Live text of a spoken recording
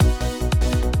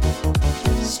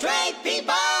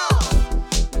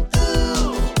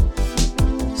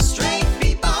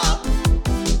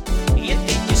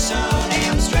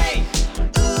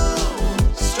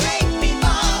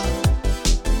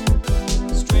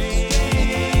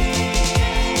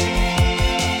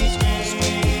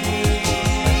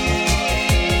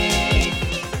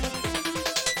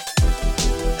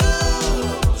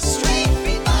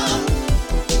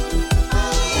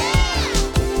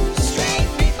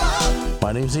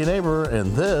My name's Ian Aber,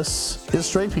 and this is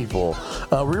Straight People.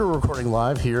 We were recording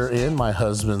live here in my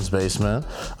husband's basement,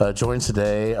 joined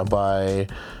today by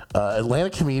Atlanta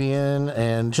comedian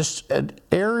and just an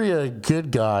area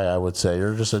good guy, I would say.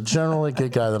 You're just a generally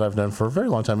good guy that I've known for a very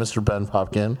long time, Mr. Ben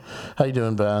Popkin. How you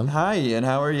doing, Ben? Hi, Ian.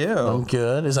 How are you? I'm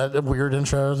good. Is that a weird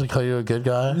intro to call you a good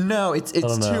guy? No, it's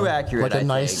too accurate. Like a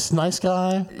nice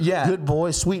guy? Yeah. Good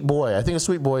boy, sweet boy. I think a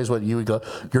sweet boy is what you would go.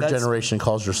 Your generation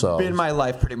calls yourself. Been my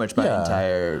life pretty much my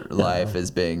entire life as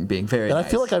being very And nice. I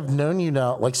feel like I've known you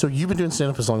now, so you've been doing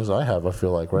stand-up as long as I have, I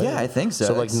feel like, right? Yeah, I think so.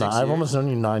 So like I've almost known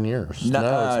you 9 years.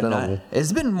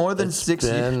 It's been more than 6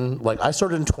 years. I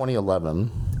started in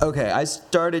 2011. Okay, I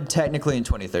started technically in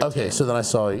 2013. Okay, so then I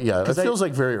saw, it feels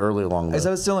like very early along. Because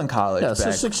I was still in college back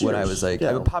 6 years. when I was like,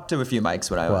 I popped to a few mics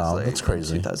when I was like, that's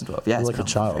crazy. 2012. Yeah, you're like a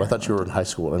child. I thought you were in high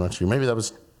school. Maybe that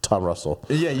was Tom Russell.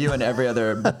 Yeah, you and every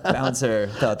other bouncer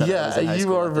thought that I was in high you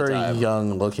school are at the very time.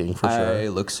 young looking, for sure. I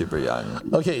look super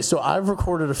young. Okay, so I've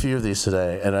recorded a few of these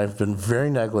today, and I've been very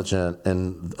negligent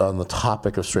on the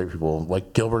topic of straight people.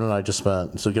 Like Gilbert and I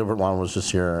Gilbert Lawn was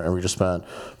just here, and we just spent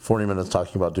 40 minutes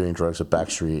talking about doing drugs at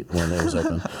Backstreet when it was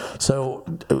open. So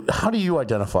how do you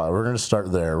identify? We're going to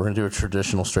start there. We're going to do a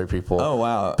traditional straight people. Oh,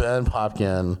 wow. Ben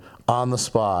Popkin, on the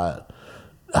spot.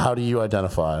 How do you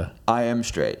identify? I am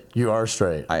straight. You are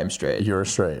straight. I am straight. You're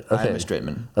straight. Okay. I am a straight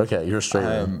man. Okay, you're a straight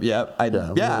man. Yeah. You're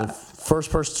the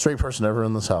first straight person ever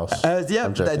in this house. You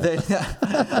have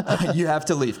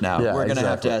to leave now. Yeah, We're going to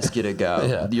have to ask you to go.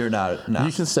 Yeah. You're not. No.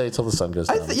 You can stay till the sun goes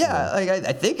down.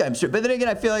 I think I'm straight. But then again,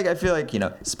 I feel like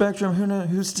spectrum.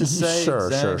 Who's to say?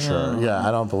 Sure. Yeah,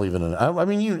 I don't believe in it. I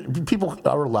mean, people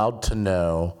are allowed to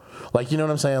know. Like, you know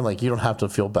what I'm saying? Like, you don't have to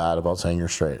feel bad about saying you're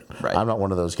straight. Right. I'm not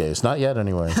one of those gays. Not yet,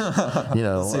 anyway.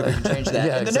 Let's see if we can change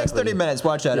that. In the next 30 minutes,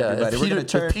 watch out, everybody. We're going to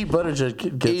turn. If Pete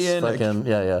Buttigieg gets Ian, fucking,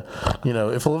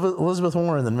 if Elizabeth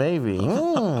Warren, then maybe.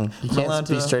 You can't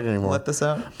be straight anymore. Let this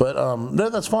out. But, no,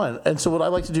 that's fine. And so what I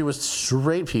like to do with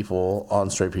Straight People on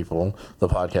Straight People, the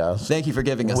podcast. Thank you for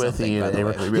giving us something, by the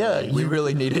way. We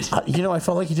really needed it. I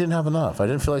felt like you didn't have enough. I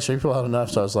didn't feel like Straight People had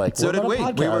enough, so I was like, so did we.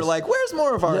 We were like, where's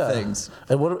more of our things?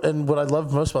 And what I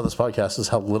love most about this podcast is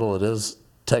how little it is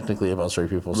technically about straight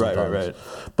people sometimes. Right.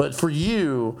 But for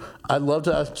you, I'd love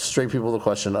to ask straight people the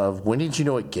question of, when did you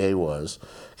know what gay was?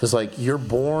 Because, like, you're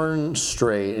born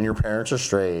straight and your parents are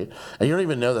straight, and you don't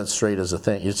even know that straight is a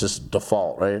thing. It's just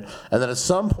default, right? And then at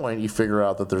some point you figure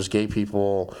out that there's gay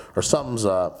people or something's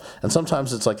up. And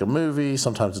sometimes it's like a movie,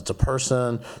 sometimes it's a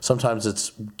person, sometimes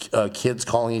it's kids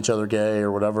calling each other gay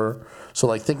or whatever. So,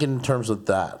 like, think in terms of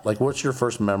that. Like, what's your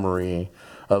first memory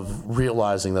of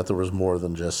realizing that there was more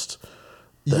than just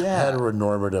the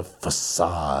heteronormative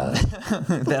facade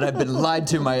that I've been lied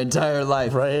to my entire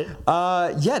life? Right?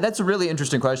 That's a really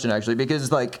interesting question, actually,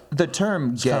 because, like, the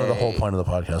term it's gay... kind of the whole point of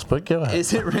the podcast, but go ahead.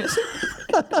 Is it really?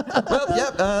 Well,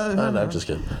 yep. No, I'm just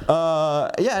kidding.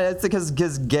 It's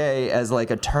because gay as, like,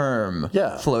 a term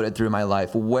floated through my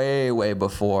life way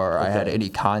before I had any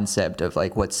concept of,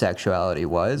 like, what sexuality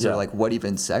was or, like, what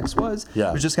even sex was. Yeah.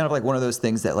 It was just kind of like one of those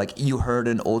things that, like, you heard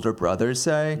an older brother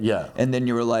say. Yeah. And then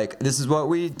you were like,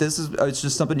 it's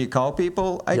just something you call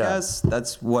people, I guess.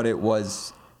 That's what it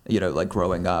was, like,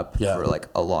 growing up for, like,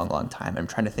 a long time. I'm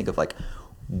trying to think of, like,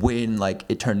 when, like,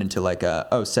 it turned into, like,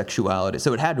 sexuality.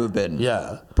 So it had to have been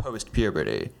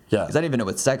post-puberty. Yeah. Because I didn't even know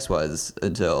what sex was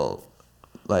until,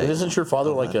 like... Isn't your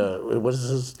father, like, what is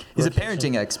his... He's a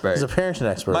parenting expert. He's a parenting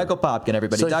expert. Michael Popkin,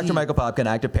 everybody. So Dr. Michael Popkin,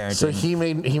 active parenting. So he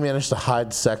managed to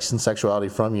hide sex and sexuality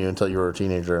from you until you were a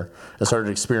teenager and started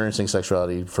experiencing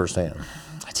sexuality firsthand.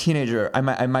 A teenager, I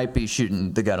might be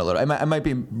shooting the gun a little. I might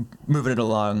be moving it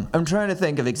along. I'm trying to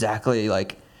think of exactly,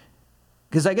 like...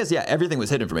 Because I guess, everything was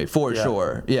hidden from me, for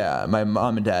sure. Yeah, my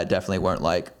mom and dad definitely weren't,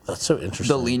 like... That's so interesting.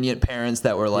 The lenient parents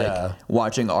that were, like,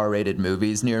 watching R-rated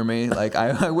movies near me. Like,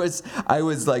 I was like, I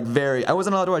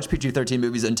wasn't allowed to watch PG-13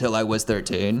 movies until I was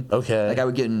 13. Okay. Like, I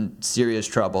would get in serious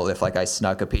trouble if, like, I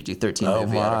snuck a PG-13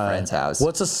 movie at a friend's house.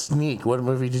 What's a sneak? What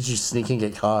movie did you sneak and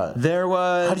get caught? There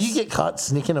was... How do you get caught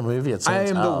sneaking a movie at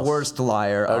someone's house? I am the worst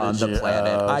liar on the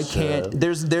planet. I can't...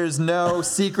 There's no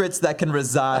secrets that can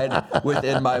reside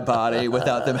within my body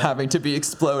without them having to be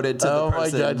exploded to the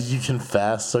person. Oh my God, did you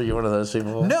confess? So you're one of those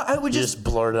people? No, I would just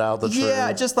blurt out the truth.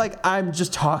 Yeah, just like, I'm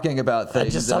just talking about things. I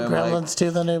just saw Gremlins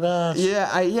 2, the new batch.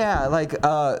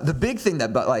 The big thing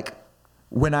that, but like,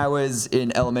 when I was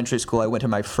in elementary school, I went to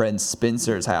my friend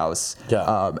Spencer's house,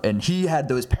 and he had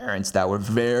those parents that were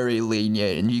very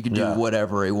lenient, and you could do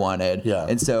whatever he wanted. Yeah.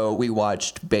 And so we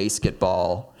watched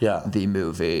Basketball, the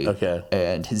movie,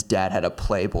 and his dad had a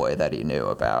Playboy that he knew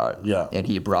about, and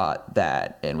he brought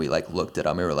that, and we like looked at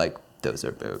him. We were like, those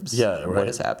are boobs. Yeah, right. What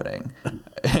is happening?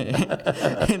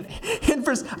 and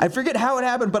first, I forget how it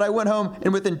happened, but I went home,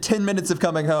 and within 10 minutes of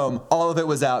coming home, all of it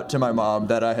was out to my mom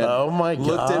that I had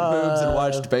looked at boobs and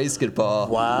watched basketball.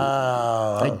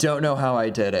 Wow. I don't know how I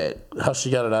did it. How she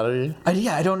got it out of you?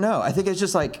 I don't know. I think it's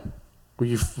just like... Were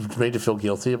you made to feel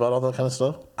guilty about all that kind of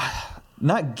stuff?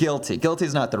 Not guilty. Guilty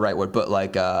is not the right word, but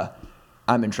like...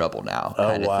 I'm in trouble now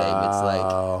kind of thing.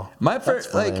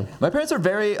 It's like my parents are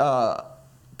very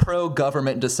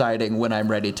pro-government deciding when I'm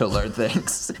ready to learn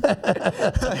things.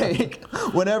 Like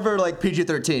whenever like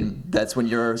PG-13, that's when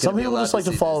you're. Some people just like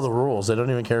to follow the rules. They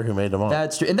don't even care who made them up.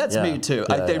 That's true, and that's me too.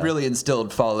 They really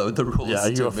instilled follow the rules. Yeah,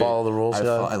 you follow the rules.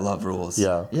 I love rules.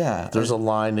 Yeah, yeah. If there's a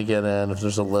line to get in, if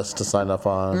there's a list to sign up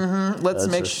on. Mm-hmm. Let's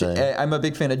make sure. I'm a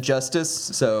big fan of justice,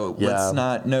 so let's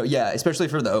not. No, especially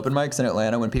for the open mics in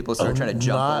Atlanta when people start trying to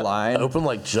jump the line. Open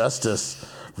like justice.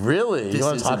 Really? You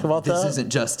want to talk about that? This isn't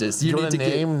justice. You need to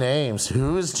name names.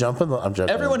 Who is jumping the... I'm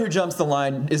joking. Everyone who jumps the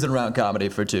line isn't around comedy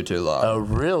for too long. Oh,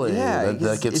 really? Yeah.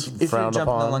 That gets frowned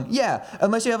upon?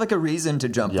 Unless you have like a reason to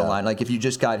jump the line. Like if you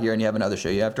just got here and you have another show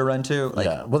you have to run to.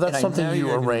 Like, well, that's something you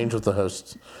arrange with the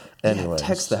host anyway.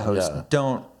 Text the host.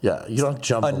 Don't... Yeah, you don't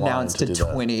jump the line announce to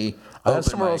 20... I have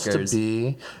somewhere else to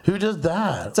be. Who did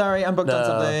that? Sorry, I'm booked on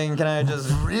something. Can I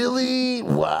just... Really?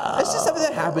 Wow. It's just something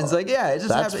that happens. Like, it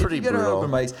just happens. That's pretty brutal.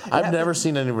 Open mics, I've never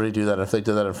seen anybody do that. If they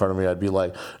did that in front of me, I'd be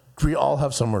like, we all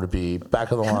have somewhere to be.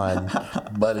 Back of the line,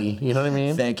 buddy. You know what I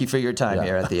mean? Thank you for your time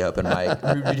here at the open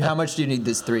mic. How much do you need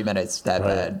this 3 minutes? That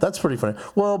bad? That's pretty funny.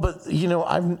 Well, but,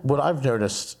 what I've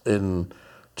noticed in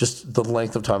just the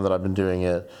length of time that I've been doing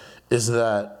it is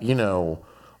that,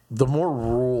 the more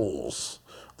rules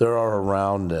there are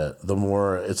around it, the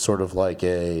more it's sort of like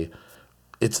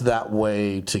it's that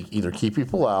way to either keep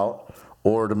people out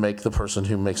or to make the person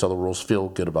who makes all the rules feel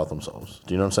good about themselves.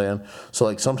 Do you know what I'm saying? So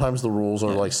like sometimes the rules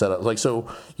are like set up, like, so,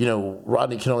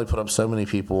 Rodney can only put up so many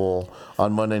people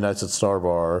on Monday nights at Star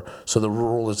Bar. So the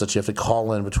rule is that you have to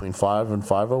call in between 5 and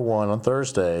 5:01 on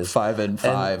Thursdays. 5 and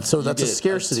 5. And so that's a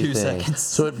scarcity 2 thing. seconds.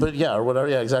 So, or whatever.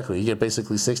 Yeah, exactly. You get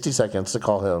basically 60 seconds to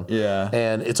call him. Yeah.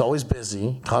 And it's always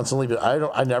busy, constantly. But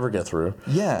I never get through.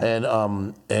 Yeah.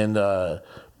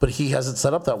 But he has it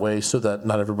set up that way so that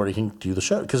not everybody can do the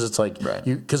show, because it's like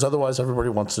because otherwise everybody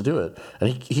wants to do it.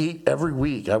 And he every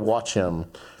week I watch him.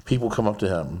 People come up to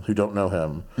him who don't know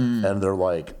him, and they're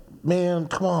like, "Man,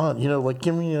 come on,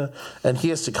 give me a." And he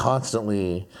has to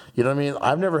constantly, you know what I mean?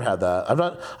 I've never had that.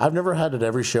 I've never had at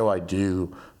every show I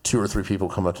do 2 or 3 people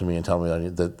come up to me and tell me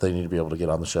that they need to be able to get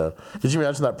on the show. Could you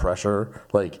imagine that pressure?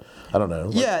 Like, I don't know.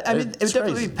 Yeah, I mean, it would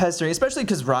definitely be pestering, especially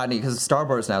because Star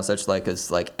Bar is now such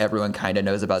everyone kind of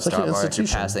knows about Star Bar if you're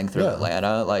passing through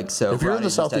Atlanta. Like, so if you're in the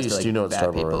Southeast, you know what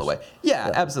Star Bar is. Yeah,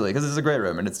 absolutely, because it's a great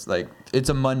room, and it's like it's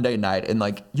a Monday night, and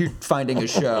like you finding a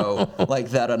show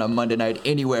like that on a Monday night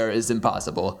anywhere is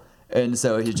impossible. And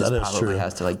so he just probably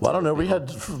has to Well, I don't know. We had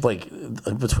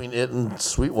between it and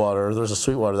Sweetwater. There's a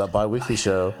Sweetwater, that bi-weekly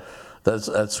show. That's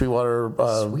at Sweetwater.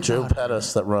 Joe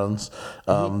Pettis that runs.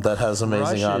 That has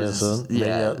amazing audiences.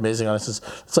 Amazing audiences.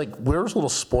 It's like we're a little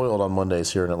spoiled on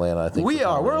Mondays here in Atlanta. I think we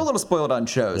are. We're a little spoiled on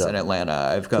shows in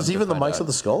Atlanta. Because even the mics at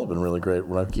the Skull have been really great.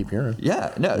 What I keep hearing.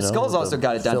 Yeah. No. Skull's also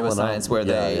got it down to a science where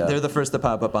they're the first to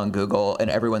pop up on Google,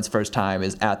 and everyone's first time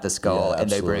is at the Skull,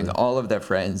 and they bring all of their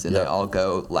friends, and they all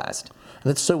go last. And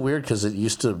it's so weird because it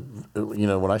used to,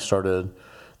 when I started,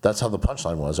 that's how the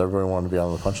punchline was. Everybody wanted to be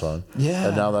on the punchline. Yeah.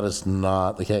 And now that is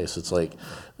not the case. It's like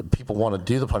people want to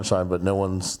do the punchline, but no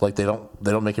one's like they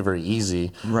don't make it very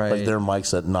easy. Right. Like their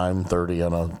mics at 9:30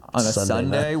 on a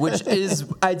Sunday, which is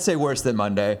I'd say worse than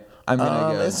Monday. I'm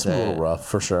gonna go. It's a little rough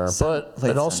for sure, but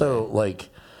it also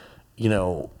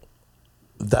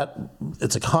that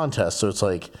it's a contest, so it's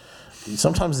like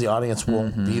sometimes the audience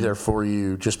won't be there for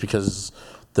you just because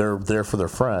they're there for their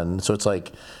friend. So it's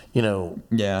like,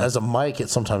 as a mic, it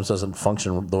sometimes doesn't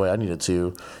function the way I need it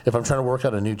to. If I'm trying to work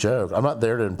out a new joke, I'm not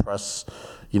there to impress,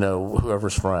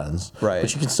 whoever's friends. Right.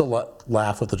 But you can still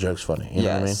laugh with the joke's funny. You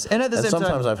know what I mean? And at the same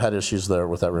sometimes I've had issues there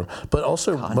with that room. But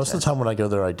also, most of the time when I go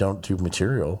there, I don't do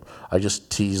material. I just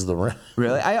tease the room.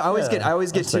 Really? I always get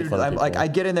too, I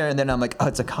get in there and then I'm like, oh,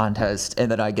 it's a contest.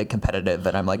 And then I get competitive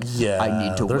and I'm like, I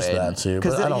need to there's win. That too.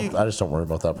 But I just don't worry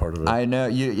about that part of it. I know.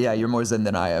 You're more zen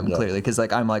than I am, clearly. Because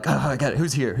I'm like, oh, I got it.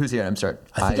 Who's here? And I'm starting.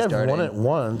 I think I've won it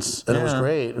once and it was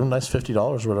great. It was nice $50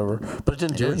 or whatever. But it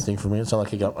didn't do anything for me. It's not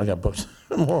like I got booked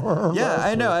more. Yeah,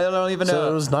 I know. I don't even know.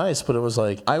 So it was nice, but it was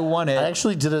like I won it. I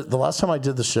actually did it. The last time I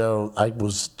did the show, I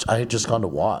had just gone to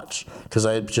watch because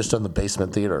I had just done the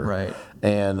basement theater. Right.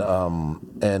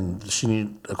 And she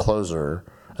needed a closer.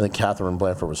 I think Catherine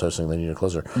Blanford was hosting. They needed a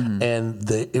closer. Mm-hmm. And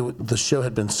the show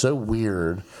had been so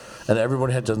weird and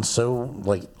everybody had done so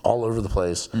like all over the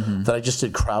place that I just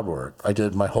did crowd work.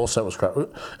 My whole set was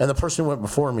crowd, and the person who went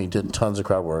before me did tons of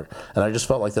crowd work, and I just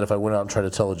felt like that if I went out and tried to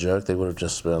tell a joke, they would have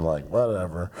just been like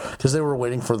whatever, because they were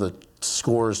waiting for the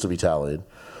scores to be tallied.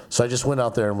 So I just went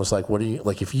out there and was like, "What do you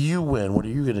like? If you win, what are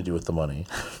you going to do with the money?"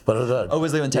 But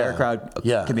was the entire crowd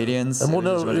comedians? And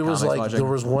it was like watching? There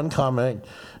was one comic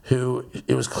who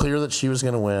it was clear that she was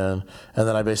going to win, and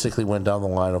then I basically went down the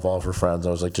line of all of her friends.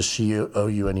 I was like, "Does she owe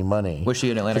you any money?" Was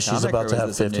she an Atlanta comic? She's about to have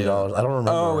 $50. I don't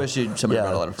remember. Oh, was she? Somebody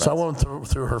brought a lot of friends. So I went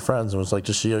through her friends and was like,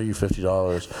 "Does she owe you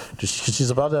 $50? She's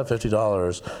about to have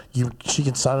 $50. She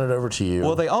can sign it over to you."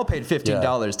 Well, they all paid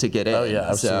 $15 to get in. Oh yeah,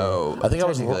 absolutely. So I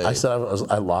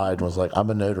think I lied and was like, "I'm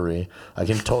a notary. I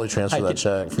can totally transfer that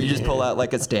check." You just pull out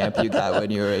like a stamp you got when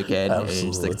you were a kid. And you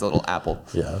just like it's a little apple.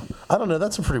 Yeah, I don't know.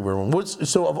 That's a pretty weird one.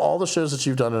 So of all the shows that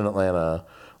you've done in Atlanta,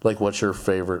 like what's your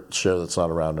favorite show that's not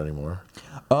around anymore?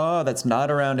 Oh, that's not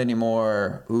around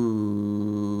anymore.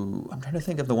 Ooh, I'm trying to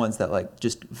think of the ones that like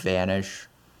just vanish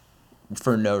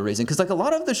for no reason. Because like a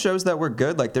lot of the shows that were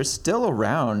good, like they're still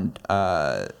around.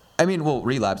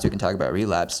 Relapse. We can talk about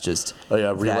Relapse. Just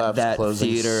Relapse that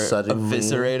closing theater suddenly.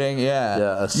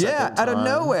 Yeah, out of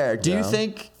nowhere. Do you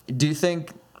think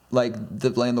like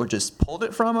the landlord just pulled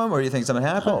it from him, or do you think something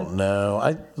happened? Oh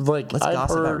no, Let's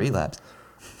gossip about Relapse.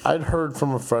 I'd heard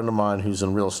from a friend of mine who's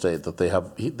in real estate that they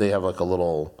have like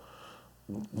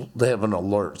they have an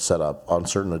alert set up on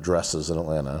certain addresses in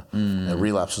Atlanta, and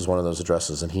Relapse is one of those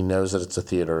addresses, and he knows that it's a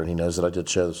theater, and he knows that I did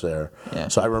shows there. Yeah.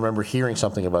 So I remember hearing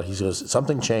something about, he goes,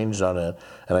 something changed on it,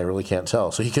 and I really can't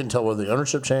tell. So he couldn't tell whether the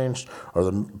ownership changed, or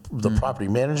the property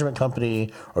management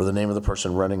company, or the name of the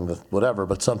person running the whatever,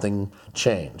 but something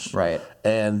changed. Right.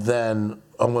 And then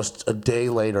almost a day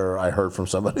later, I heard from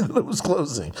somebody that it was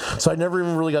closing. So I never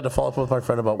even really got to follow up with my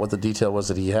friend about what the detail was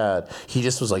that he had. He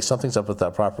just was like, something's up with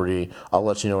that property. I'll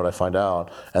let you know what I find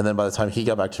out. And then by the time he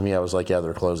got back to me, I was like, yeah,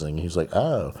 they're closing. He was like,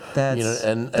 oh.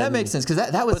 That makes sense, because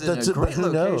that was a great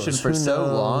location for so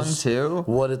long, too.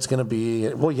 What it's going to be.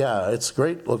 Well, yeah, it's a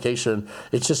great location.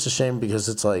 It's just a shame because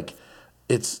it's like,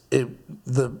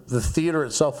 the theater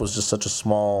itself was just such a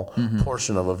small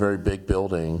portion of a very big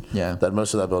building that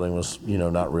most of that building was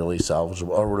not really salvageable,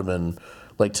 or would have been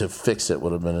like to fix it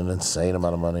would have been an insane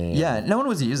amount of money. Yeah, no one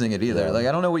was using it either. Yeah. Like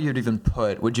I don't know what you'd even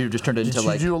put. Would you just turn it into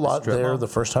like? Did you do a lot there the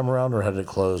first time around, or had it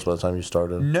closed by the time you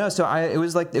started? No, so it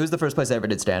was the first place I ever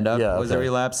did stand up. Yeah, was a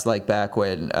Relapse, like back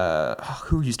when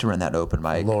who used to run that open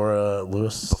mic? Laura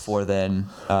Lewis. Before then.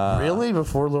 Really?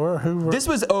 Before Laura? Who? This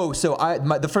was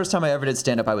the first time I ever did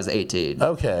stand up I was 18.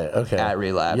 Okay. At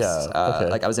Relapse. Yeah. Okay.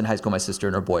 Like I was in high school, my sister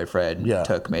and her boyfriend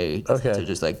took me to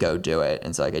just like go do it,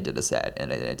 and so like I did a set,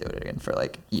 and I didn't do it again for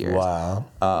like years. Wow.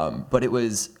 But it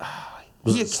was.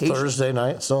 Was it Thursday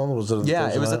night still? Was it?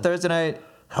 Yeah, it was a Thursday night.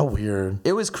 How weird.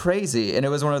 It was crazy, and it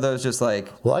was one of those just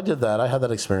like. Well, I did that. I had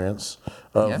that experience.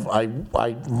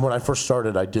 When I first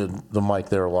started, I did the mic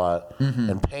there a lot,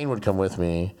 and Payne would come with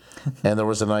me, and there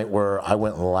was a night where I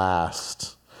went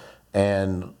last,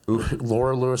 and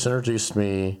Laura Lewis introduced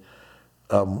me.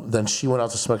 Then she went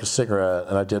out to smoke a cigarette,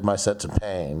 and I did my set to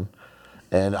Payne.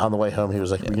 And on the way home, he was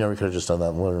like, we could have just done that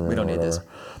in the living room. We don't need this.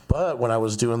 But when I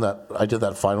was doing that, I did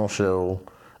that final show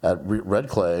at Red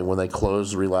Clay when they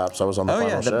closed Relapse. I was on the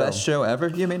final show. The best show ever,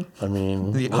 you mean? I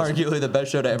mean. Arguably the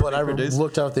best show to ever be produced. But I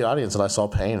looked out at the audience and I saw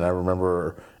Payne, and I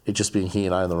remember it just being he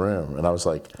and I in the room. And I was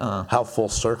like, how full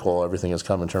circle everything has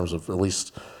come in terms of at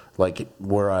least like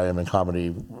where I am in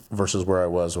comedy versus where I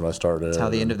was when I started. That's how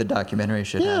the end of the documentary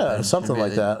should happen. Yeah, something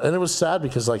like that. And it was sad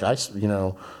because like I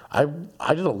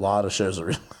did a lot of shows.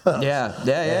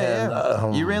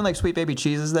 Yeah. You ran like Sweet Baby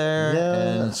Cheeses there.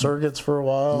 Yeah, and Surrogates for a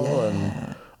while.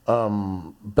 Yeah.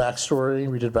 And Backstory.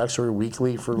 We did Backstory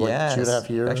weekly for like 2.5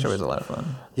 years. Backstory was a lot of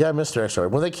fun. Yeah, I missed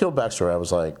Backstory. When they killed Backstory, I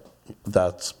was like,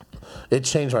 it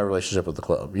changed my relationship with the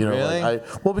club. Really? Like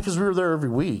because we were there every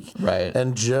week. Right.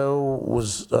 And Joe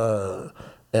was,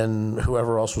 and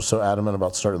whoever else was so adamant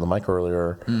about starting the mic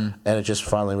earlier, and it just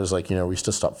finally was like, we used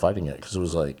to stop fighting it because it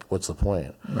was like, what's the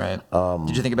point? Right.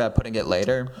 Did you think about putting it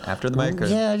later after the mic? Or?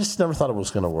 Yeah, I just never thought it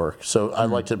was going to work. So I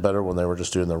liked it better when they were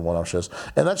just doing their one-off shows,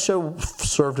 and that show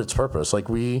served its purpose. Like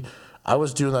I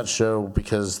was doing that show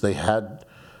because they had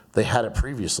it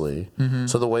previously.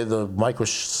 So the way the mic was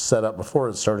set up before,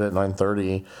 it started at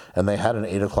 9:30, and they had an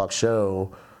 8 o'clock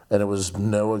show, and it was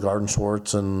Noah Garden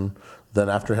Schwartz, and then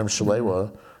after him,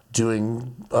 Shalewa,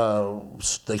 doing,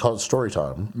 they call it story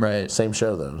time. Right. Same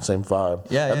show, though, same vibe.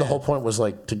 Yeah, and the whole point was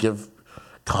like to give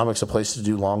comics a place to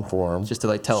do long form. Just to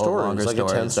like tell stories, longer like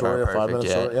stories. Like a 10-story, a 5-minute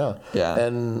story. Yeah. Yeah.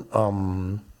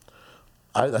 And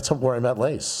that's where I met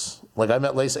Lace. Like, I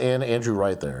met Lace and Andrew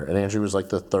Wright there, and Andrew was like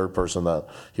the third person that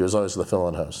he was always the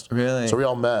fill-in host. Really? So we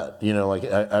all met. You know, like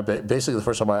I basically the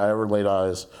first time I ever laid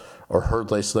eyes or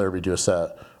heard Lace Larrabee do a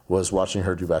set was watching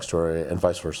her do Backstory, and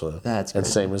vice versa. That's and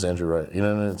crazy. same as Andrew Wright. You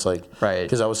know, and it's like right,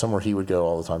 because I was somewhere he would go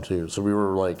all the time too. So we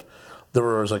were like, there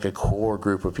was like a core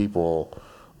group of people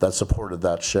that supported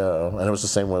that show, and it was the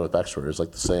same way with Backstory. It was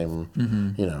like the same.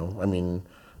 You know, I mean.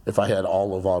 If I had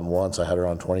Olive on once, I had her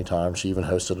on 20 times. She even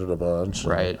hosted it a bunch.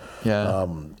 Right. Yeah.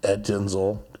 Ed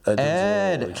Denzel.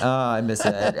 Ed. Oh, I miss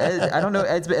Ed. I don't know.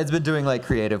 Ed's been doing like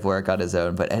creative work on his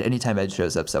own, but anytime Ed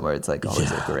shows up somewhere, it's like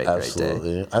always a great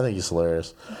day. I think he's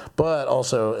hilarious. But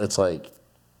also, it's like,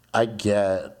 I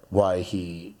get why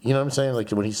he, you know what I'm saying? Like,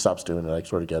 when he stops doing it, I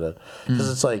sort of get it. Because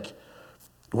it's like,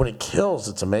 when it kills,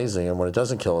 it's amazing. And when it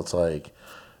doesn't kill, it's like,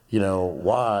 you know,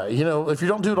 why? You know, if you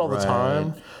don't do it all the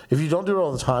time,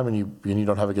 and you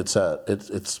don't have a good set,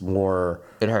 it's more.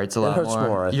 It hurts a lot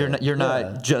more. You're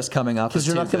not just coming off because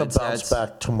you're not going to bounce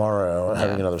back tomorrow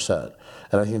having another set.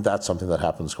 And I think that's something that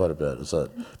happens quite a bit. Is that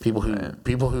people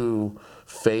who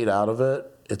fade out of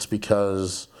it, it's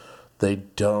because they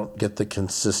don't get the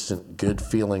consistent good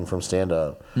feeling from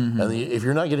stand-up. And if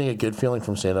you're not getting a good feeling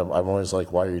from stand-up, I'm always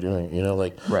like, why are you doing it? You know,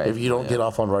 like, if you don't get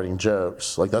off on writing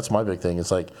jokes, like, that's my big thing.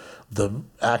 It's like, the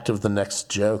act of the next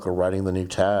joke or writing the new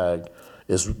tag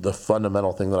is the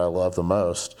fundamental thing that I love the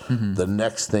most. The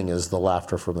next thing is the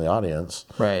laughter from the audience.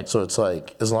 Right. So it's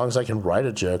like, as long as I can write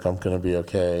a joke, I'm going to be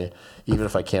okay, even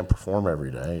if I can't perform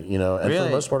every day, you know. And for the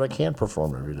most part, I can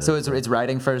perform every day. So it's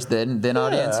writing first, then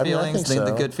audience feelings, then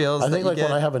the good feels. I think like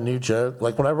when I have a new joke,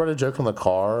 like when I write a joke in the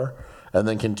car and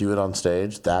then can do it on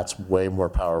stage, that's way more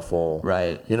powerful.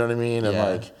 Right. You know what I mean?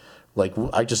 And like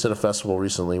I just did a festival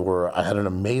recently where I had an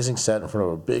amazing set in front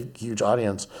of a big, huge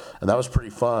audience, and that was pretty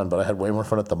fun. But I had way more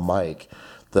fun at the mic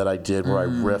that I did where I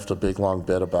riffed a big long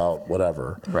bit about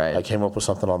whatever. Right. I came up with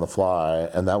something on the fly,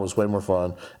 and that was way more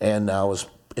fun. And now is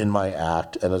in my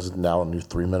act, and is now a new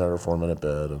 3-minute or 4-minute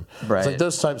bit. And it's like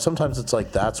those times. Sometimes it's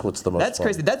like that's what's the most. That's fun.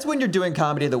 crazy. That's when you're doing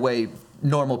comedy the way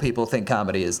normal people think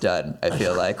comedy is done. I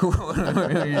feel like,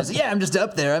 I'm just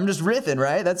up there. I'm just riffing,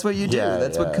 right? That's what you do.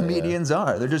 That's what comedians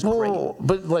are. They're just great.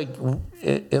 But like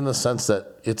in the sense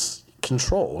that it's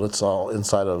controlled. It's all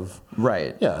inside of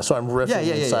Yeah, so I'm riffing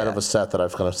inside of a set that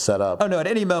I've kind of set up. Oh no! At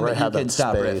any moment you can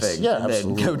stop riffing and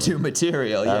then go to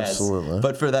material. Absolutely. Yes,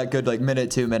 but for that good like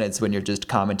minute, 2 minutes when you're just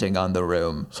commenting on the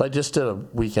room. So I just did a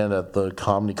weekend at the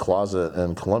Comedy Closet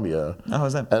in Columbia. Oh, how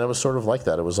was that? And it was sort of like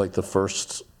that. It was like the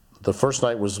first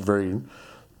night was very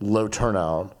low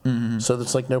turnout, so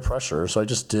it's like no pressure. So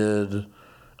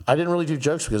I didn't really do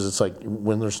jokes because it's like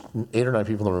when there's 8 or 9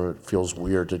 people in the room, it feels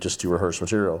weird to just do rehearsed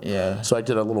material. Yeah. So I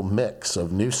did a little mix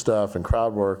of new stuff and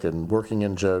crowd work and working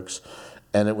in jokes,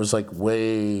 and it was like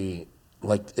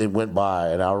it went by,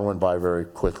 an hour went by very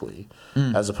quickly,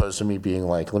 as opposed to me being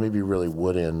like, let me be really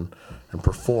wooden and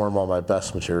perform all my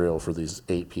best material for these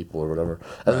 8 people or whatever.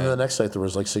 And then the next night there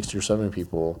was like 60 or 70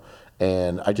 people,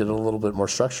 and I did it a little bit more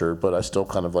structured, but I still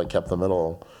kind of like kept the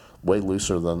middle way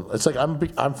looser than it's like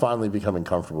I'm finally becoming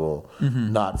comfortable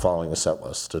not following a set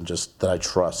list, and just that I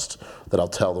trust that I'll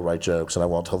tell the right jokes and I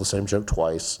won't tell the same joke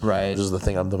twice. Right. Which is the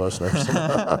thing I'm the most nervous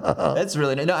about. That's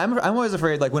really no. I'm always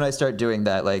afraid like when I start doing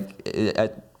that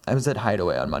I was at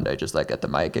Hideaway on Monday, just like at the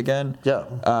mic again. Yeah.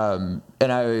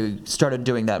 And I started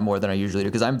doing that more than I usually do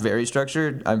because I'm very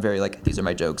structured. I'm very like, these are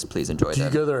my jokes. Please enjoy them. Do you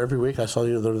go there every week? I saw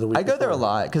you there the week I go there a before.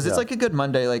 lot because it's like a good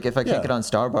Monday. Like if I can't get on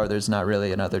Star Bar, there's not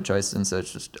really another choice. And so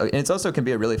it's just, and it's also can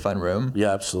be a really fun room.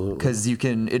 Yeah, absolutely. Because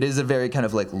it is a very kind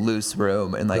of like loose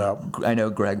room. And like, I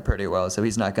know Greg pretty well, so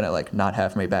he's not going to like not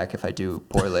have me back if I do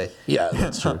poorly. Yeah,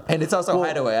 that's true. And it's also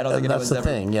Hideaway. I don't think anyone's ever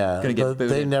going to get booted.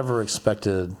 They never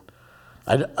expected.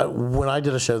 When I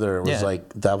did a show there, it was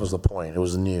like that was the point. It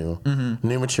was new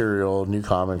material, new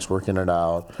comics, working it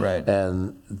out, right?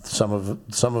 And some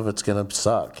of it's gonna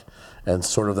suck, and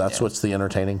sort of that's what's the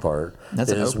entertaining part.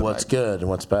 Is what's good and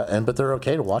what's bad, but they're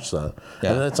okay to watch that.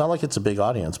 Yeah. And it's not like it's a big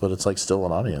audience, but it's like still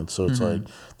an audience. So it's like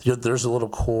there's a little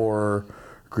core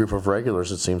group of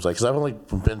regulars, it seems like, because I've only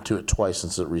been to it twice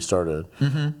since it restarted,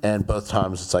 and both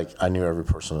times it's like I knew every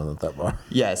person at that bar.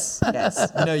 Yes.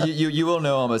 No, you will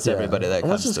know almost everybody that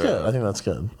comes through. Good. I think that's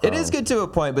good. It is good to a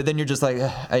point, but then you're just like,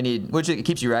 which it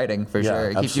keeps you writing for sure.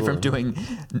 It keeps you from doing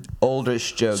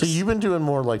oldish jokes. So you've been doing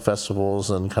more like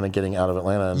festivals and kind of getting out of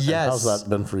Atlanta. And how's that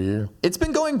been for you? It's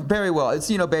been going very well.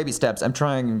 It's baby steps. I'm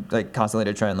trying like constantly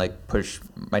to try and like push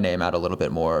my name out a little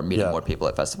bit more, meeting more people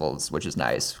at festivals, which is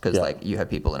nice because like you have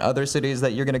people in other cities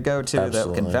that you're going to go to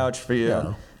that can vouch for you.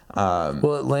 Yeah.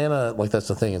 Well, Atlanta, like that's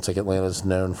the thing. It's like Atlanta's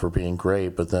known for being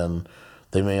great, but then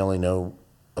they may only know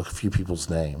a few people's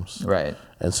names. Right.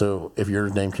 And so if your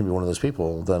name can be one of those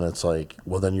people, then it's like,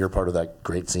 well, then you're part of that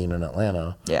great scene in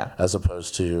Atlanta. Yeah. As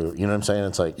opposed to, you know what I'm saying?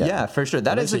 It's like, yeah, for sure.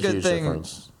 That is a good thing.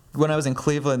 Difference. When I was in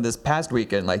Cleveland this past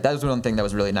weekend, like that was one thing that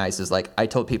was really nice is like I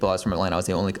told people I was from Atlanta. I was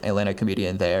the only Atlanta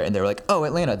comedian there, and they were like, "Oh,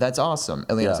 Atlanta, that's awesome.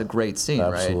 Atlanta's a great scene,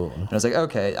 absolutely. right?" And I was like,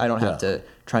 "Okay, I don't have to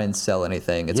try and sell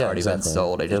anything. It's already been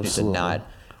sold. I just need to not."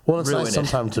 Well, it's nice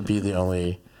sometimes to be the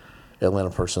only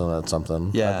Atlanta person at something.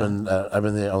 Yeah. I've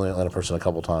been the only Atlanta person a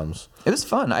couple times. It was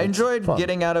fun. I enjoyed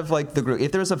getting out of like the group.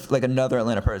 If there was another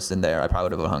Atlanta person there, I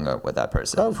probably would have hung out with that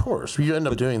person. Oh, of course, you end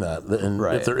up doing that, and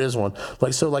if there is one,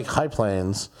 like High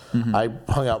Plains, I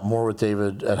hung out more with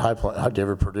David at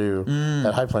David Perdue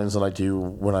at High Plains than I do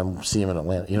when I see him in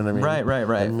Atlanta. You know what I mean?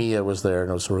 Right. And Mia was there, and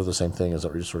it was sort of the same thing, is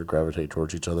that we just sort of gravitate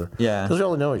towards each other. Yeah, because we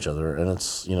all know each other, and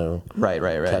it's right,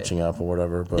 catching up or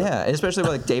whatever. But yeah, and especially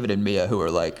with like David and Mia, who are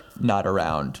like not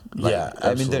around. Like,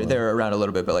 absolutely. I mean they're around a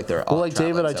little bit, but like they're all. Well, like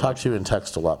David, I talk to in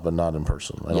text a lot, but not in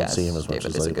person. I don't see him as much David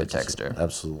as is I a good texter.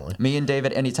 Absolutely. Me and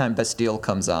David, anytime Bastille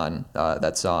comes on,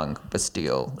 that song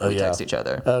Bastille, we text each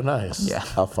other. Oh, nice. Yeah.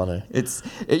 How funny. It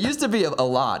used to be a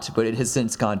lot, but it has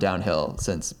since gone downhill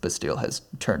since Bastille has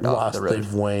turned off the road.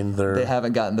 They've waned their. They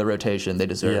haven't gotten the rotation they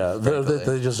deserve. Yeah,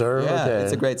 they deserve. Yeah, okay.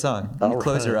 It's a great song. You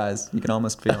close your eyes, you can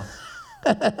almost feel.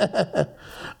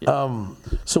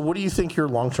 So what do you think your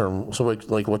long term? So like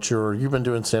you've been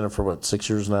doing stand up for what, 6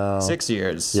 years now? 6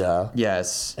 years. Yeah.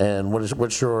 Yes. And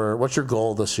what's your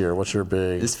goal this year? What's your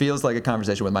big? This feels like a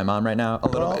conversation with my mom right now. A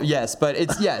little bit. Yes, but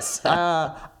it's yes.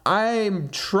 I'm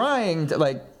trying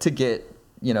to get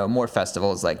more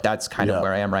festivals. Like that's kind of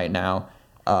where I am right now.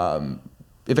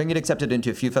 If I can get accepted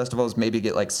into a few festivals, maybe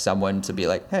get like someone to be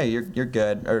like, hey, you're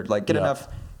good, or like get enough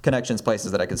connections,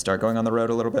 places that I can start going on the road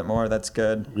a little bit more. That's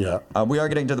good. Yeah. We are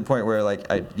getting to the point where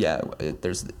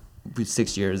there's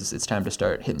 6 years. It's time to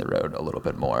start hitting the road a little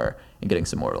bit more and getting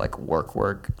some more like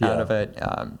work out of it.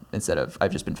 Instead of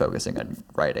I've just been focusing on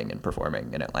writing and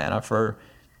performing in Atlanta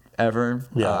forever.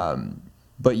 Yeah.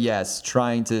 But yes,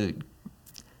 trying to.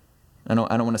 I don't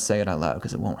want to say it out loud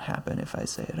because it won't happen if I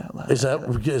say it out loud. Is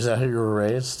that how you were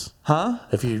raised? Huh?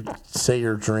 If you say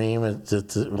your dream, it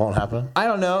won't happen. I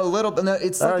don't know. A little bit. No,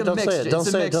 it's like a mixture. Don't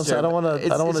say it. Don't say it. I don't want to.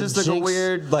 It's just like a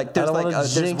weird. Like there's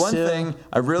there's one thing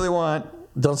I really want.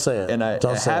 Don't say it. And I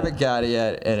haven't got it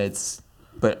yet. And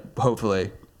but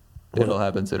hopefully, it'll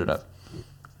happen soon enough.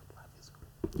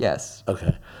 Yes.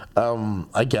 Okay.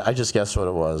 I just guessed what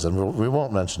it was, and we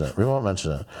won't mention it.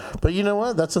 But you know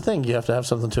what? That's the thing. You have to have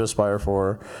something to aspire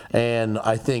for. And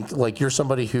I think like you're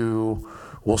somebody who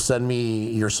will send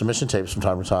me your submission tapes from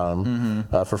time to time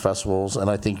for festivals, and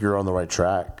I think you're on the right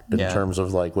track in terms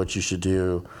of like what you should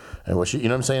do and what you know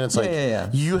what I'm saying?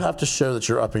 It's you have to show that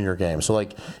you're up in your game. So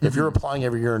like if you're applying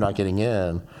every year and not getting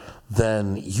in,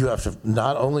 then you have to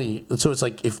not only so it's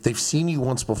like if they've seen you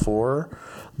once before,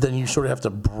 then you sort of have to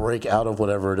break out of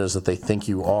whatever it is that they think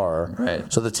you are.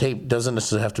 Right. So the tape doesn't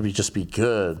necessarily have to be just be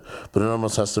good, but it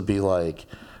almost has to be like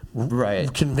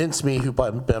convince me who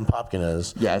Ben Popkin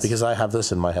is. Yes. Because I have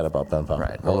this in my head about Ben Popkin.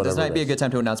 Right. Well, this might be a good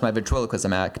time to announce my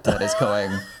ventriloquism act that is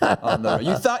going on the.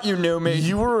 You thought you knew me.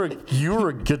 You were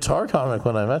a guitar comic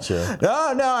when I met you. No,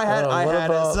 I had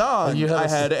a song. I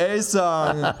had a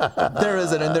song.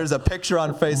 There's a picture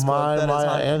on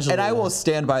Facebook and I will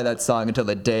stand by that song until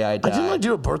the day I die. I didn't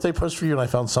do a birthday post for you, and I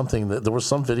found something that there was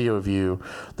some video of you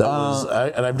that was,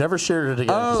 and I've never shared it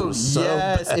again. Oh, it was so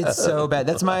yes, bad. It's so bad.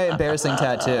 That's my embarrassing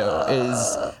tattoo.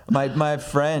 Is my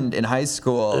friend in high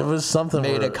school? It was something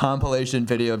made a compilation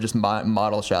video of just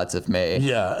model shots of me.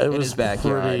 Yeah, it in was his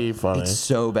backyard. Pretty funny. It's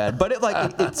so bad, but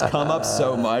it's come up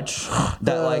so much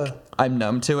that like I'm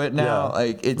numb to it now. Yeah.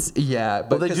 Like it's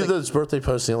But well, they do those birthday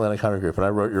posts in the Atlanta Comedy Group, and I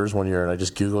wrote yours one year, and I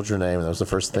just Googled your name, and that was the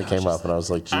first thing that came up, and I was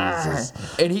like, Jesus.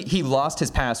 And he lost his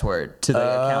password to the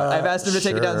account. I've asked him to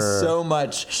take it down so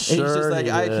much, and he's just like,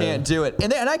 I can't do it,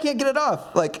 and I can't get it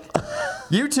off. Like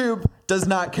YouTube does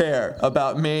not care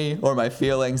about me or my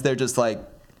feelings. They're just like,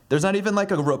 there's not even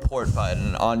like a report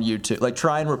button on YouTube. Like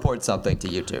try and report something to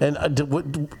YouTube. And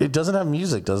it doesn't have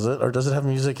music, does it? Or does it have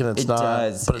music and it's not? It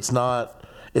does. But it's not.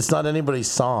 It's not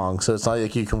anybody's song, so it's not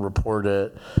like you can report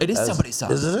it. It is somebody's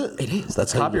song. Is it? It is.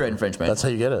 That's copyright infringement. That's how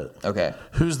you get it. Okay.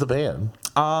 Who's the band?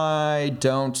 I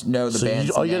don't know the band's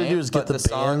name. All you got to do is get the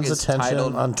band's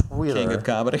attention on Twitter. King of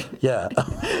Comedy. Yeah.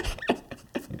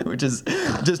 Which is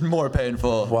just more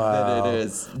painful than it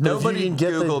is. Nobody can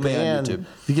Google me on YouTube.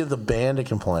 If you get the band to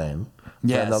complain,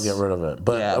 then they'll get rid of it.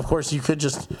 But of course, you could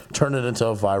just turn it into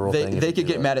a viral thing. They could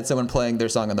get mad at someone playing their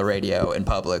song on the radio in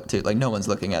public too. Like no one's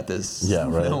looking at this. Yeah,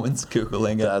 right. No one's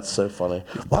Googling it. That's so funny.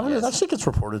 Well, that shit gets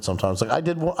reported sometimes. Like I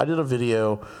did a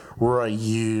video where I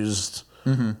used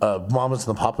Mamas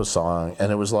and the Papas song,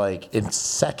 and it was like in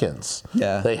seconds.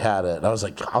 They had it. And I was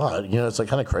like, God, it's like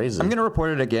kind of crazy. I'm gonna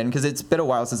report it again because it's been a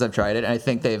while since I've tried it, and I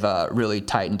think they've really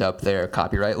tightened up their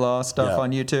copyright law stuff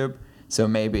on YouTube. So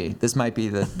maybe this might be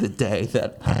the day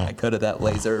that I go to that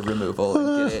laser removal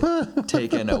and get it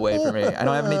taken away from me. I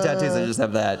don't have any tattoos. I just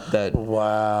have that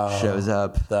shows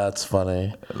up. That's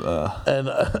funny. And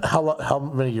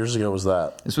how many years ago was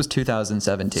that? This was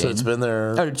 2017. So it's been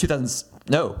there. Oh,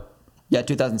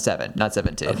 2007, not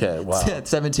 17. Okay, wow.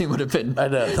 17 would have been 2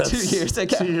 years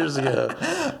ago. 2 years ago.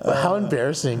 How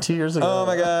embarrassing. 2 years ago. Oh,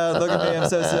 my God. Look at me. I'm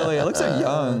so silly. I look so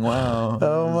young. Wow.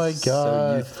 Oh, my God.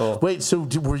 So youthful. Wait, so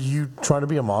were you trying to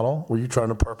be a model? Were you trying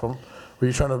to perp them? Were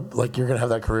you trying to, you're going to have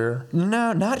that career?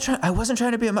 No, not trying. I wasn't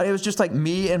trying to be a model. It was just like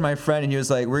me and my friend, and he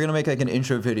was like, we're going to make an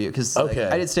intro video. Because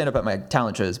I did stand up at my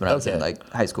talent shows when I was in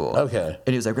high school. Okay. And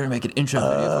he was like, we're going to make an intro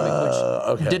video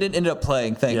for me, which didn't end up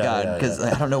playing, thank God. Because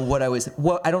I don't know what I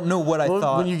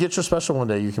thought. When you get your special one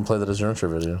day, you can play that as your intro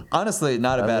video. Honestly,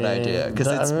 not a bad idea, because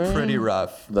it's pretty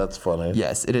rough. That's funny.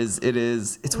 Yes, it is.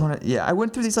 It's one of, I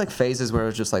went through these phases where it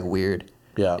was just weird.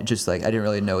 Yeah. Just I didn't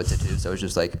really know what to do, so it was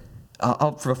just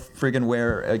I'll friggin'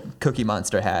 wear a Cookie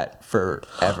Monster hat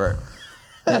forever.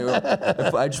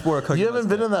 If I just wore a Cookie Monster. You haven't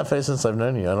been in that phase since I've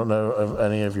known you. I don't know of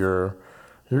any of your.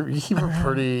 You keep it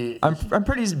pretty. I'm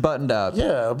pretty buttoned up.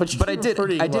 Yeah, but I did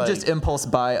just impulse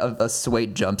buy a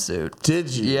suede jumpsuit. Did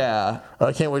you? Yeah.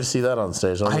 I can't wait to see that on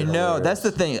stage. I know. That's the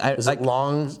thing. Is it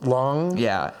long?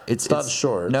 Yeah. It's not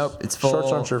shorts. Nope. It's full.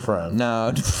 Shorts aren't your friend.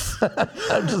 No.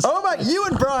 Oh my! You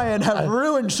and Brian have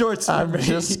ruined shorts for me. I'm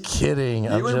just kidding.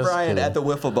 You and Brian at the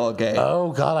wiffle ball game.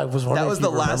 Oh God, I was wondering. That was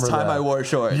the last time I wore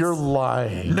shorts. You're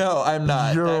lying. No, I'm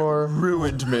not. That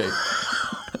ruined me.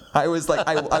 I was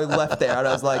I left there and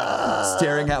I was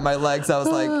staring at my legs. I was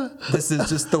like, this is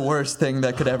just the worst thing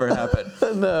that could ever happen.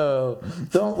 No,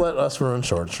 don't let us ruin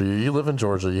shorts for you. You live in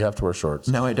Georgia. You have to wear shorts.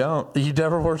 No, I don't. You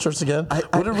never wore shorts again?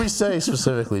 What did we say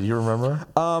specifically? Do you remember?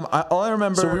 All I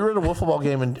remember. So we were at a wiffle ball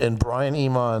game and Brian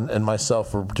Iman and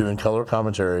myself were doing color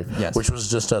commentary, which was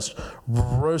just us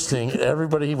roasting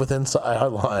everybody within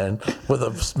sideline with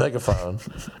a megaphone.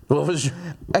 What was your...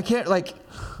 I can't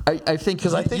I think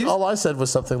all I said was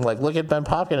something like, "Look at Ben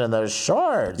Popkin in those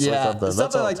shorts." Yeah, or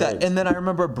something like that. And then I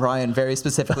remember Brian very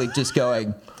specifically just going,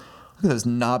 "Look at those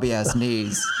knobby ass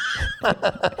knees."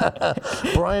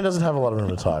 Brian doesn't have a lot of room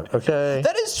to talk. Okay,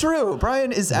 that is true.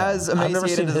 Brian is as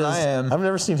emaciated as I am. I've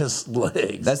never seen his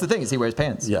legs. That's the thing, is he wears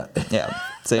pants. Yeah.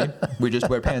 See, we just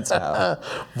wear pants now.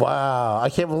 Wow, I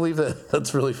can't believe that.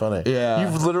 That's really funny. Yeah,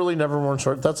 you've literally never worn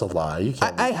shorts. That's a lie. You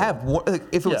can't. I have.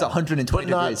 If it was 120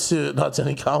 degrees, not to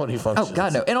any comedy function. Oh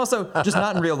God, no. And also, just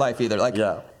not in real life either.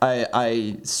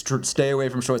 I stay away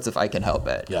from shorts if I can help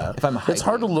it. Yeah. If I'm hiking. It's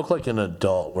hard to look like an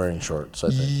adult wearing shorts, I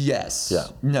think. Yes. Yeah.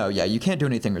 No, you can't do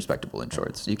anything respectable in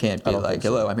shorts. You can't be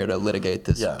hello, I'm here to litigate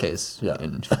this case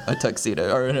in a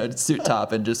tuxedo or in a suit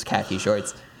top and just khaki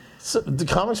shorts. So the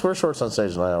comics wear shorts on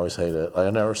stage, and I always hate it. I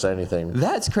never say anything.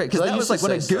 That's crazy. Because that was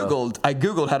when I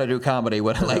Googled how to do comedy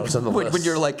when when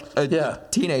you're a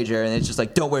teenager, and it's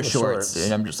just don't wear shorts.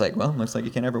 And I'm just well, looks like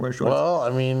you can't ever wear shorts. Well, I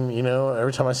mean,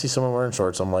 every time I see someone wearing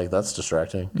shorts, I'm like, that's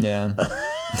distracting. Yeah.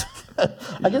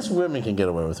 I guess women can get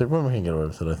away with it. Women can get away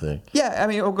with it, I think. Yeah, I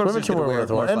mean, women can wear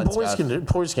it, and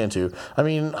boys can too. I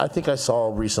mean, I think I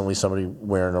saw recently somebody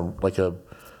wearing a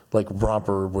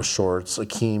romper with shorts.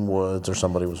 Akeem Woods or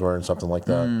somebody was wearing something like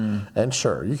that. And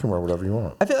sure, you can wear whatever you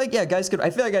want. I feel like guys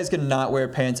could not wear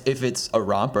pants if it's a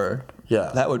romper.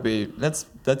 Yeah,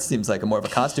 that seems like more of a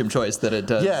costume choice than it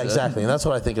does. Yeah, exactly, and that's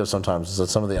what I think of sometimes. Is that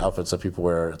some of the outfits that people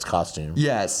wear, it's costume.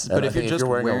 Yes, and but if you're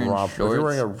wearing a romper, shorts, if you're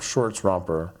wearing a shorts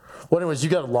romper. Well, anyways, you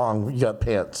got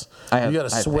pants. You got a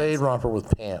suede romper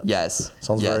with pants. Yes,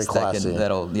 sounds very classy.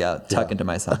 That'll tuck into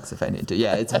my socks if I need to.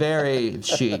 Yeah, it's very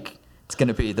chic. It's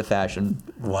gonna be the fashion.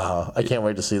 Wow, I can't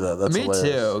wait to see that. That's hilarious.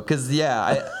 Me too, because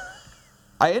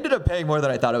I ended up paying more than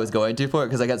I thought I was going to for it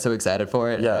because I got so excited for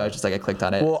it. Yeah, I was just I clicked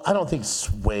on it. Well, I don't think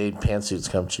suede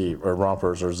pantsuits come cheap, or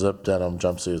rompers, or zip denim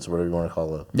jumpsuits, or whatever you want to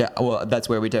call it. Yeah, well, that's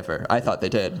where we differ. I thought they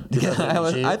did.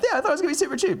 I thought it was gonna be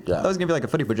super cheap. Yeah. I thought it was gonna be a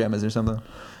footy pajamas or something.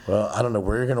 Well, I don't know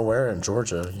where you're gonna wear it in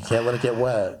Georgia. You can't let it get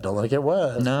wet. Don't let it get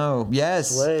wet. No.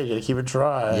 Yes. Suede. You gotta keep it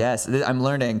dry. Yes, I'm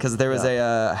learning because there was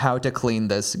a how to clean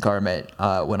this garment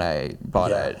when I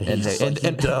bought it,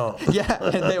 and don't. Yeah,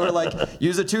 and they were like,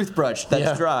 use a toothbrush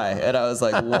that's dry, and I was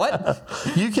like, what?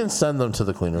 You can send them to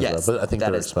the cleaners, though, but I think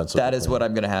they're expensive. That is what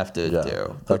I'm gonna have to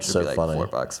do. That's so funny.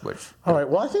 $4. All right.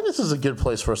 Well, I think this is a good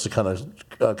place for us to kind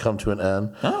of come to an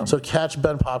end. Oh. So catch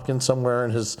Ben Popkin somewhere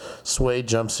in his suede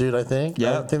jumpsuit. I think.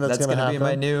 Yeah. I think that's going to be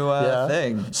my new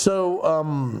thing.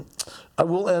 So I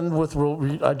will end with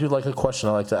I do like a question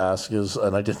I like to ask is,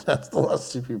 and I didn't ask the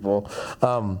last two people,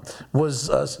 was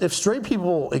if straight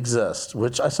people exist,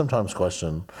 which I sometimes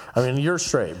question. I mean, you're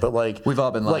straight, but like we've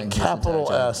all been lying, like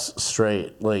capital S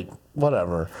straight, like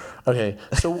whatever. Okay,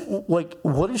 so like,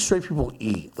 what do straight people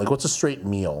eat? Like, what's a straight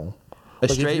meal?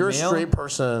 If you're a straight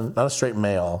person, not a straight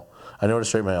male. I know what a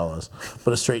straight male is,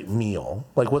 but a straight meal.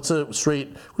 Like, what's a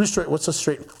straight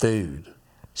food?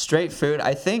 Straight food,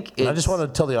 I think I just want to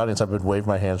tell the audience I've been waving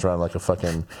my hands around like a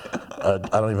fucking, I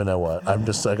don't even know what. I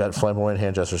got flamboyant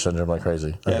hand gesture syndrome like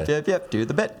crazy. Okay. Yep, do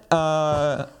the bit.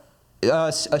 A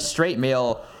straight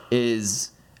meal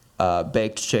is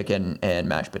baked chicken and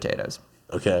mashed potatoes.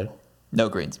 Okay. No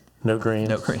greens. No greens.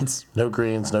 No greens. No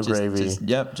greens, no gravy.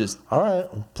 Just all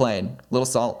right. Plain. Little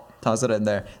salt. Toss it in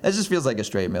there. That just feels like a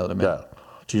straight meal to me. Yeah.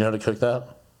 Do you know how to cook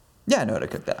that? Yeah, I know how to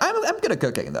cook that. I'm good at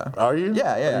cooking, though. Are you?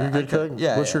 Yeah. Are you a good cook?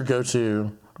 Yeah. What's your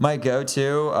go-to? My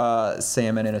go-to,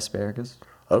 salmon and asparagus.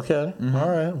 Okay. Mm-hmm. All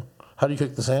right. How do you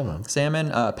cook the salmon? Salmon,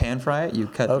 pan fry it. You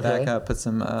cut the back up, put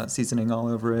some seasoning all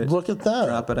over it. Look at that.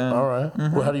 Drop it in. All right.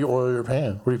 Mm-hmm. Well, how do you oil your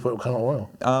pan? What do you put? What kind of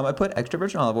oil? I put extra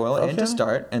virgin olive oil in to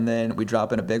start, and then we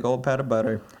drop in a big old pat of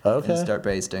butter and start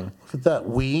basting. Look at that.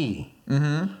 We.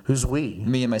 Mm-hmm. Who's we?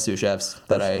 Me and my sous chefs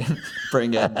that I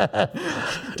bring in.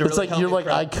 It's like you're like,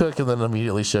 I cook and then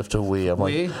immediately shift to we. I'm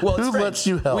we? Like, well, who lets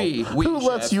you help? Who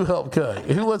lets you help cook?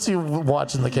 Who lets you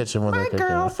watch in the kitchen when they're cooking?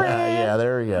 Girlfriend. Yeah,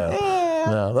 there we go. Yeah.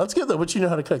 No, that's good though. But you know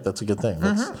how to cook. That's a good thing.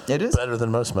 That's It is better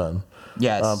than most men.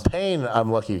 Yes. Payne,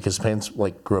 I'm lucky because Payne's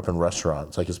like grew up in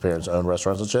restaurants. Like his parents own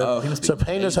restaurants and shit. Oh, he must be so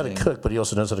Payne knows how to cook, but he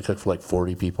also knows how to cook for like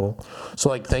 40 people. So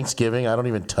like Thanksgiving, I don't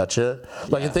even touch it.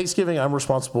 Like at Thanksgiving, I'm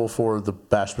responsible for the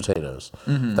mashed potatoes.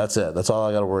 Mm-hmm. That's it. That's all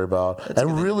I got to worry about.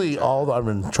 And really, all I'm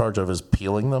in charge of is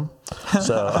peeling them.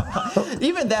 So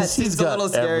even that seems a little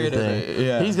scary to me.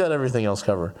 Yeah. He's got everything else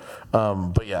covered.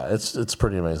 But yeah, it's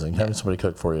pretty amazing. Having somebody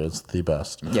cook for you, it's the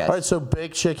best. Yes. All right, so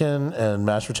baked chicken and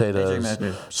mashed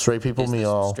potatoes, straight people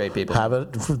meal. Straight people. Have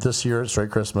it for this year at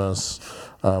Straight Christmas,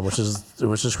 which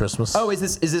is Christmas. Oh,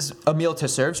 is this a meal to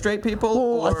serve straight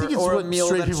people, Well, I think it's or what a meal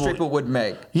that straight people would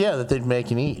make? Yeah, that they'd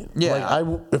make and eat. Yeah.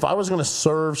 Like if I was going to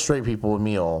serve straight people a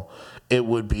meal, it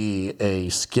would be a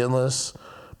skinless,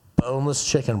 boneless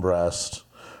chicken breast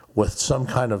with some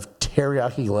kind of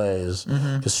teriyaki glaze,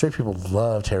 because straight people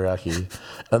love teriyaki,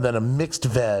 and then a mixed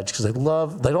veg because they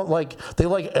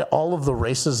like all of the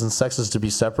races and sexes to be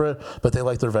separate, but they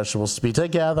like their vegetables to be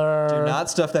together. Do not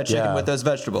stuff that chicken with those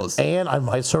vegetables. And I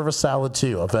might serve a salad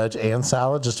too, a veg and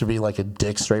salad, just to be like a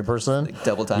dick straight person. Like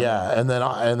double time. Yeah, and then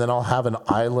I'll have an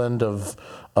island of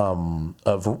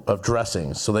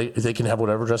dressings, so they can have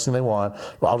whatever dressing they want.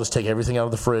 I'll just take everything out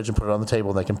of the fridge and put it on the table,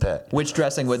 and they can pick. Which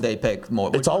dressing would they pick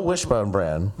more? It's all Wishbone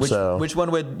brand. Which one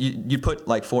would you put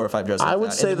like 4 or 5 dressings? I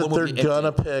would say that they're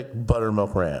gonna pick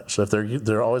buttermilk ranch. So if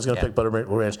they're always gonna pick buttermilk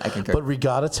ranch. I concur. But we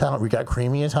got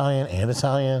creamy Italian and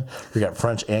Italian. We got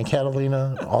French and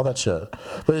Catalina, all that shit.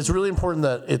 But it's really important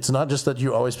that it's not just that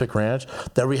you always pick ranch.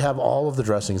 That we have all of the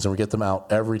dressings and we get them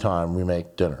out every time we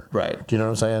make dinner. Right. Do you know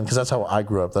what I'm saying? Because that's how I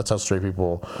grew up. That's how straight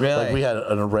people. Really? Like we had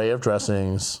an array of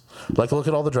dressings. Like look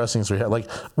at all the dressings we had. Like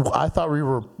I thought we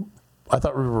were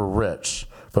rich.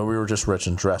 But we were just rich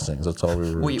in dressings. That's all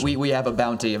we were. We have a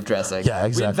bounty of dressing. Yeah,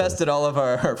 exactly. We invested all of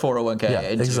our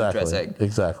 401k into dressing.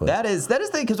 Exactly. That is the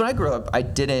thing. Because when I grew up,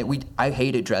 I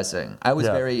hated dressing. I was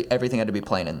everything had to be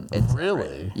plain and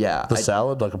really. Separate. Yeah.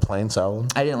 Salad, like a plain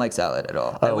salad. I didn't like salad at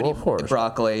all. I would eat of course.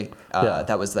 Broccoli.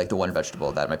 That was like the one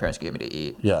vegetable that my parents gave me to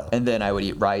eat. Yeah. And then I would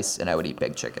eat rice and I would eat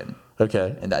baked chicken.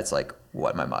 Okay. And that's like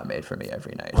what my mom made for me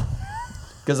every night.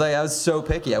 Because I was so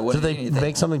picky. I wouldn't eat anything. Did they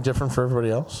make something different for everybody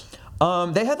else?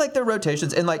 They had like their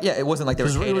rotations, and like it wasn't like they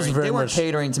were catering. They weren't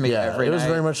catering to me every night. It was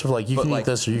very much of like you can eat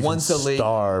this or you can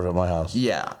starve at my house.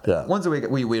 Yeah. Once a week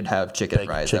we would have chicken and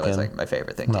rice. That was like my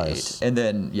favorite thing to eat. And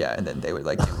then they would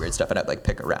like do weird stuff, and I'd like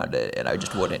pick around it, and I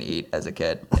just wouldn't eat as a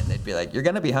kid. And they'd be like, "You're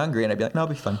gonna be hungry," and I'd be like, "No, I'll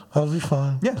be fine. I'll be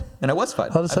fine." Yeah, and I was fine.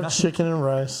 I'll just have chicken and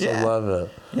rice. Yeah. I love it.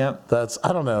 Yeah.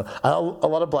 I don't know. A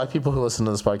lot of black people who listen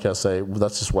to this podcast say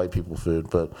that's just white people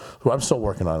food, but I'm still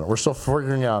working on it. We're still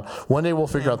figuring out. One day we'll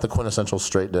figure out the quintessential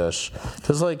straight dish.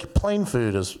 Because like plain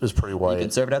food is pretty white. You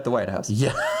can serve it at the White House.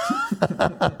 Yeah.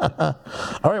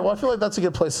 All right. Well, I feel like that's a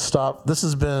good place to stop. This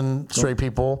has been Straight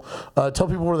People. Tell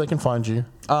people where they can find you.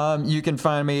 You can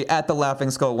find me at the Laughing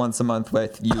Skull once a month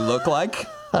with You Look Like.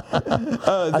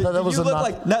 I thought that was a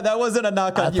knock. No, that wasn't a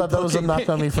knock on you. I thought that was a knock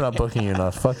on me for not booking you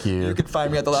enough. Fuck you. You can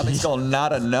find me at the Laughing Skull.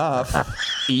 Not enough,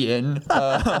 Ian.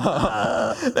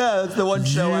 Yeah, that's the one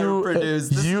show I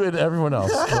produced. You and everyone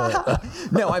else.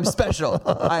 No, I'm special.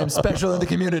 I am special in the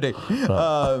community.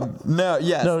 No,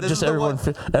 yes. No, just everyone.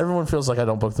 Everyone feels like I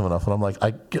don't book them enough, and I'm like,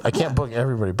 I can't book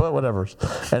everybody, but whatever.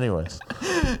 Anyways.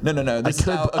 No. This is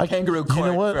how a kangaroo court. You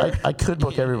know what? I could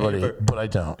book everybody, but I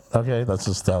don't. Okay, that's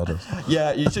just how it is.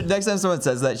 Yeah, you should. Next time someone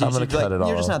says that, you should be like,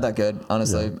 "You're just not that good."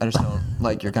 Honestly, I just don't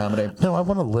like your comedy. No, I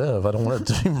want to live. I don't want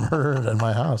it to be murdered in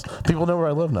my house. People know where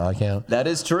I live now. I can't. That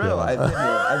is true. Yeah. I've been here.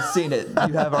 I've seen it.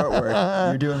 You have artwork.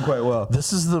 You're doing quite well.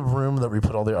 This is the room that we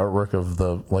put all the artwork of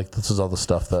this is all the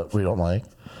stuff that we don't like.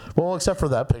 Well, except for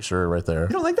that picture right there. You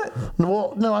don't like that?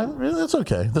 Well, no, that's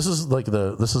okay. This is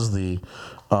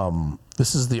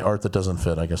the art that doesn't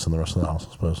fit, I guess, in the rest of the house,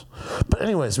 I suppose. But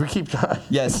anyways, we keep trying.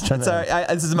 Yes, sorry.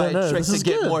 This is my trick to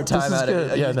get more time out of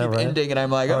it. You keep ending, and I'm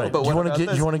like, right. But do you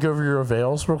want to go over your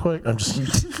avails real quick? I'm just.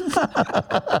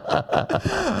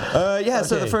 Yeah.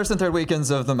 So the first and third weekends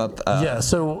of the month.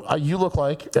 So you look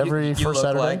like every first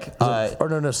Saturday. Third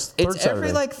Saturday. It's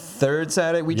every third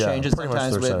Saturday. We change it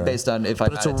sometimes based on if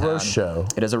I'm out of town. It's a roast show.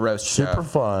 It is a roast show. Super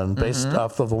fun, based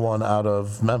off of the one out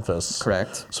of Memphis.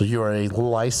 Correct. So you are a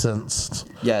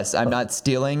licensed. Yes, I'm not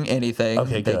stealing anything.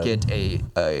 Okay, they get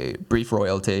a brief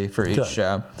royalty for each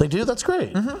show. They do? That's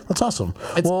great. That's awesome.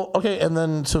 And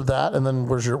then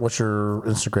what's your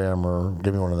Instagram, or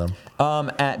give me one of them?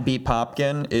 At Ben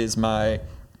Popkin is my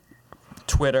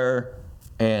Twitter,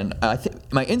 and I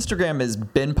think my Instagram is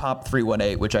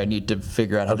BenPop318, which I need to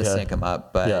figure out how to sync them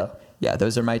up. But yeah,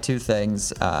 those are my two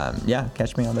things.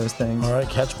 Catch me on those things. All right,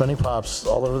 catch Benny Pops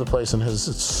all over the place in his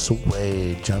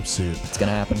suede jumpsuit. It's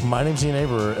gonna happen. My name's Ian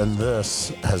Aber, and this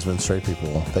has been Straight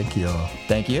People. Thank you.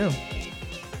 Thank you.